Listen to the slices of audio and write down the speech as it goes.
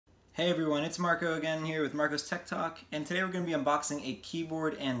Hey everyone, it's Marco again here with Marco's Tech Talk, and today we're going to be unboxing a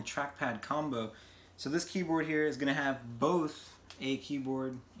keyboard and trackpad combo. So this keyboard here is going to have both a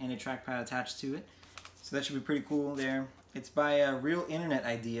keyboard and a trackpad attached to it, so that should be pretty cool there. It's by Real Internet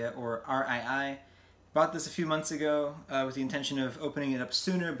Idea, or RII. Bought this a few months ago with the intention of opening it up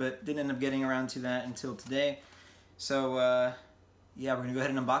sooner, but didn't end up getting around to that until today. So yeah, we're going to go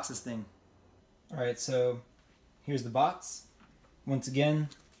ahead and unbox this thing. Alright, so here's the box. Once again,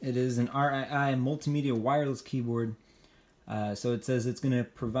 it is an RII multimedia wireless keyboard. So it says it's going to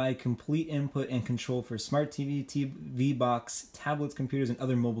provide complete input and control for smart TV, TV box, tablets, computers, and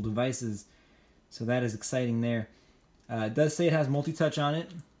other mobile devices. So that is exciting there. It does say it has multi-touch on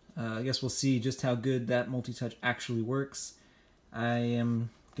it. I guess we'll see just how good that multi-touch actually works. I am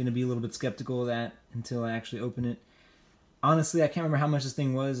going to be a little bit skeptical of that until I actually open it. Honestly, I can't remember how much this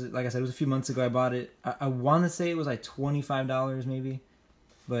thing was. Like I said, it was a few months ago I bought it. I want to say it was like $25 maybe,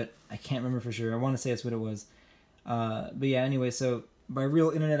 but I can't remember for sure. I want to say that's what it was. But yeah, anyway, so by Real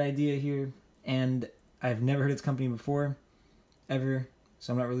Internet Idea here, and I've never heard of this company before, ever,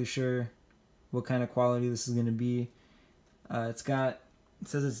 so I'm not really sure what kind of quality this is going to be. It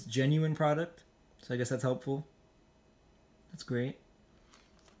says it's genuine product, so I guess that's helpful. That's great.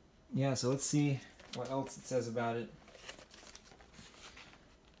 Yeah, so let's see what else it says about it.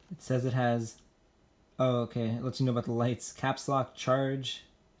 It says it has, oh okay, it lets you know about the lights. Caps lock, charge,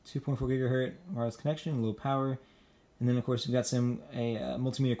 2.4 gigahertz wireless connection, low power, and then of course we've got some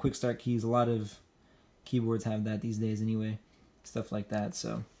multimedia quick start keys. A lot of keyboards have that these days anyway, stuff like that.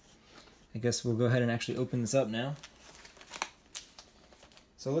 So I guess we'll go ahead and actually open this up now.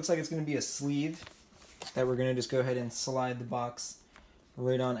 So it looks like it's going to be a sleeve that we're going to just go ahead and slide the box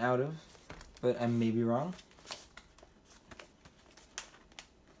right on out of, but I may be wrong.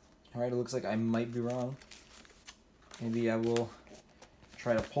 Alright, it looks like I might be wrong. Maybe I will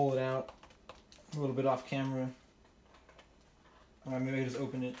try to pull it out a little bit off camera. Or maybe I just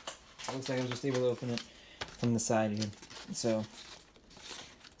open it. It looks like I was just able to open it from the side here. So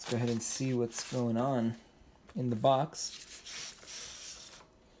let's go ahead and see what's going on in the box.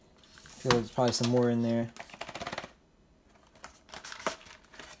 I feel like there's probably some more in there.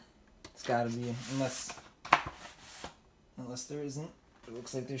 It's gotta be, unless there isn't. It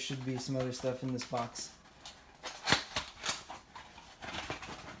looks like there should be some other stuff in this box.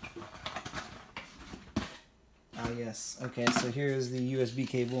 Ah yes, okay, so here is the USB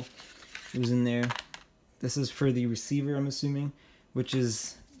cable. It was in there. This is for the receiver, I'm assuming, which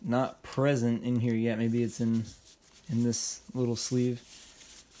is not present in here yet. Maybe it's in this little sleeve.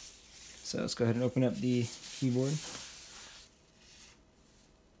 So let's go ahead and open up the keyboard.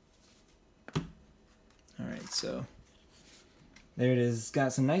 Alright, so there it is. It's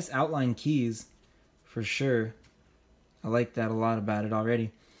got some nice outline keys, for sure. I like that a lot about it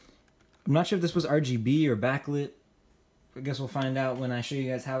already. I'm not sure if this was RGB or backlit. I guess we'll find out when I show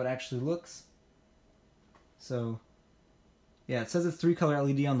you guys how it actually looks. So, yeah, it says it's 3-color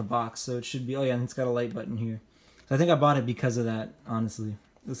LED on the box, so it should be, oh yeah, and it's got a light button here. So I think I bought it because of that, honestly.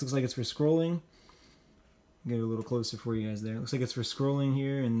 This looks like it's for scrolling. Get it a little closer for you guys there. It looks like it's for scrolling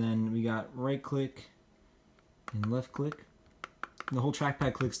here, and then we got right click and left click. The whole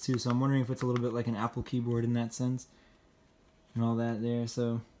trackpad clicks too, so I'm wondering if it's a little bit like an Apple keyboard in that sense. And all that there,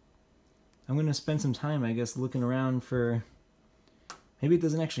 so I'm going to spend some time, I guess, looking around for... Maybe it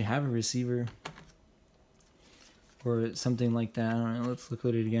doesn't actually have a receiver. Or something like that. I don't know, let's look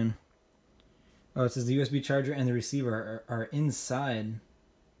at it again. Oh, it says the USB charger and the receiver are inside.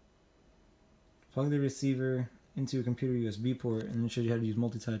 Plug the receiver into a computer USB port, and then it shows you how to use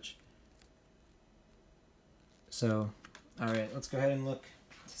multi-touch. So... Alright, let's go ahead and look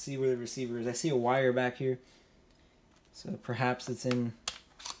to see where the receiver is. I see a wire back here. So perhaps it's in...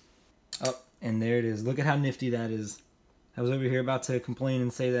 Oh, and there it is. Look at how nifty that is. I was over here about to complain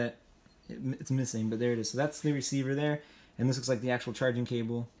and say that it's missing, but there it is. So that's the receiver there, and this looks like the actual charging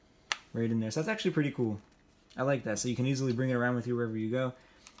cable right in there. So that's actually pretty cool. I like that. So you can easily bring it around with you wherever you go,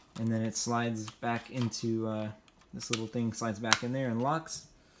 and then it slides back into this little thing, slides back in there and locks,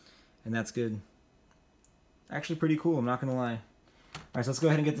 and that's good. Actually pretty cool, I'm not gonna lie. Alright, so let's go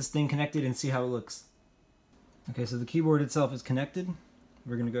ahead and get this thing connected and see how it looks. Okay, so the keyboard itself is connected.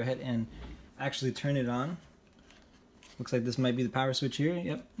 We're gonna go ahead and actually turn it on. Looks like this might be the power switch here.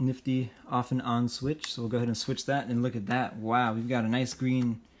 Yep, nifty off and on switch. So we'll go ahead and switch that, and look at that. Wow, we've got a nice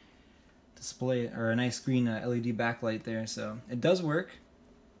green display, or a nice green LED backlight there. So it does work.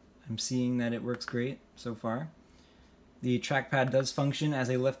 I'm seeing that it works great so far. The trackpad does function as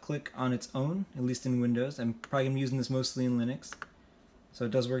a left click on its own, at least in Windows. I'm probably going to be using this mostly in Linux. So it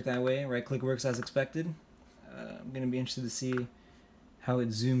does work that way. Right click works as expected. I'm going to be interested to see how it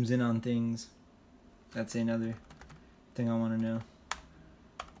zooms in on things. That's another thing I want to know.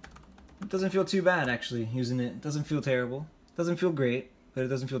 It doesn't feel too bad actually using it. It doesn't feel terrible. It doesn't feel great, but it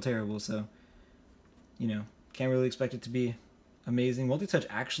doesn't feel terrible, so you know, can't really expect it to be amazing. Multi-touch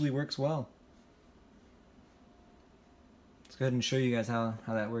actually works well. Let's go ahead and show you guys how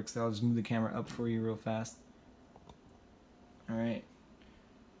that works. I'll just move the camera up for you real fast. Alright.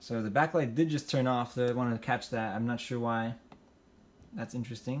 So the backlight did just turn off, though I wanted to catch that. I'm not sure why. That's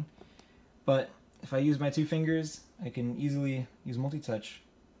interesting. But if I use my 2 fingers, I can easily use multi-touch,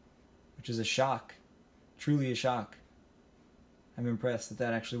 which is a shock. Truly a shock. I'm impressed that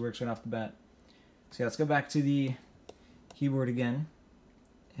that actually works right off the bat. So yeah, let's go back to the keyboard again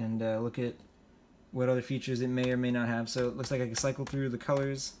and look at what other features it may or may not have. So it looks like I can cycle through the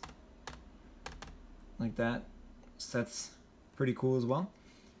colors like that. So that's pretty cool as well.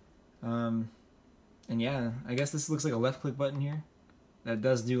 And yeah, I guess this looks like a left click button here. That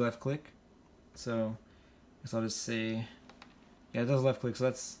does do left click. So I guess I'll just say, yeah, it does left click, so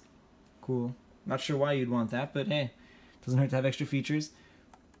that's cool. Not sure why you'd want that, but hey, doesn't hurt to have extra features.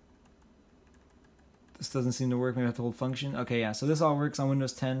 This doesn't seem to work. Maybe I have to hold function. Okay, yeah, so this all works on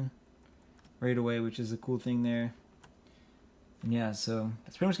Windows 10 right away, which is a cool thing there. And yeah, so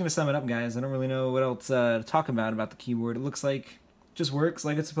that's pretty much going to sum it up, guys. I don't really know what else to talk about the keyboard. It looks like it just works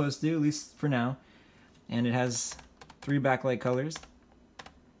like it's supposed to, at least for now. And it has 3 backlight colors.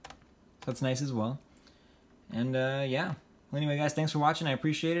 That's nice as well. And yeah. Well, anyway, guys, thanks for watching. I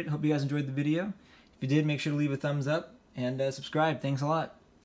appreciate it. Hope you guys enjoyed the video. If you did, make sure to leave a thumbs up and subscribe. Thanks a lot.